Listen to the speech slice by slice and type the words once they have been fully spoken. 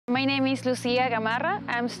My name is Lucía Gamarra.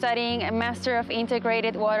 I'm studying a Master of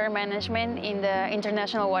Integrated Water Management in the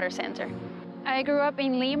International WaterCentre. I grew up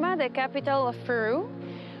in Lima, the capital of Peru.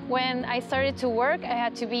 When I started to work, I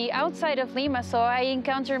had to be outside of Lima, so I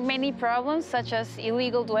encountered many problems, such as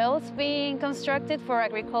illegal wells being constructed for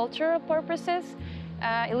agricultural purposes,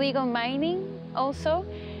 illegal mining also,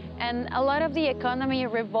 and a lot of the economy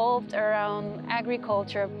revolved around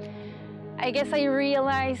agriculture. I guess I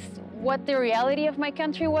realized what the reality of my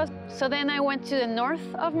country was. So then I went to the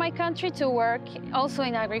north of my country to work also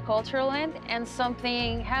in agricultural land, and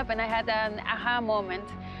something happened. I had an aha moment.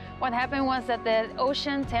 What happened was that the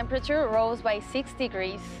ocean temperature rose by 6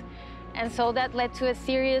 degrees. And so that led to a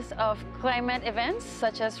series of climate events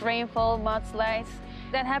such as rainfall, mudslides,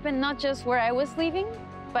 that happened not just where I was living,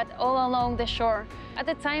 but all along the shore. At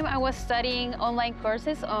the time, I was studying online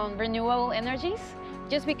courses on renewable energies,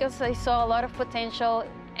 just because I saw a lot of potential.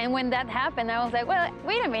 And when that happened, I was like, well,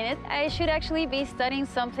 wait a minute, I should actually be studying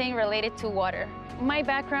something related to water. My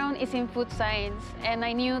background is in food science, and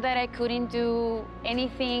I knew that I couldn't do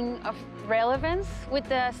anything of relevance with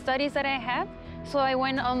the studies that I had. So I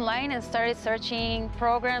went online and started searching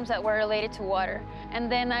programs that were related to water. And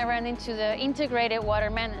then I ran into the Integrated Water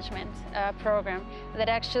Management program that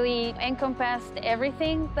actually encompassed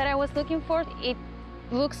everything that I was looking for. It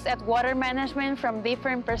looks at water management from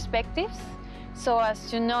different perspectives, so as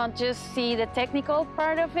to not just see the technical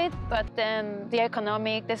part of it, but then the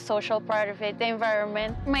economic, the social part of it, the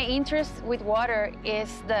environment. My interest with water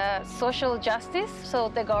is the social justice, so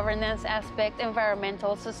the governance aspect,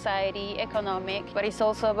 environmental, society, economic, but it's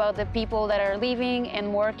also about the people that are living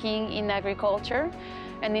and working in agriculture.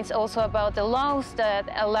 And it's also about the laws that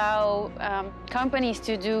allow companies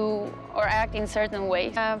to do or act in certain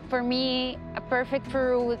ways. For me, a perfect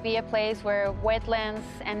Peru would be a place where wetlands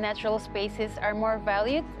and natural spaces are more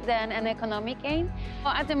valued than an economic gain.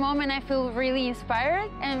 At the moment, I feel really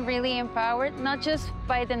inspired and really empowered, not just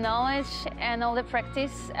by the knowledge and all the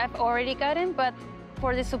practice I've already gotten, but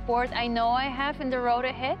for the support I know I have in the road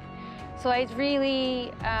ahead. So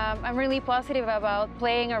I'm really positive about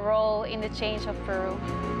playing a role in the change of Peru.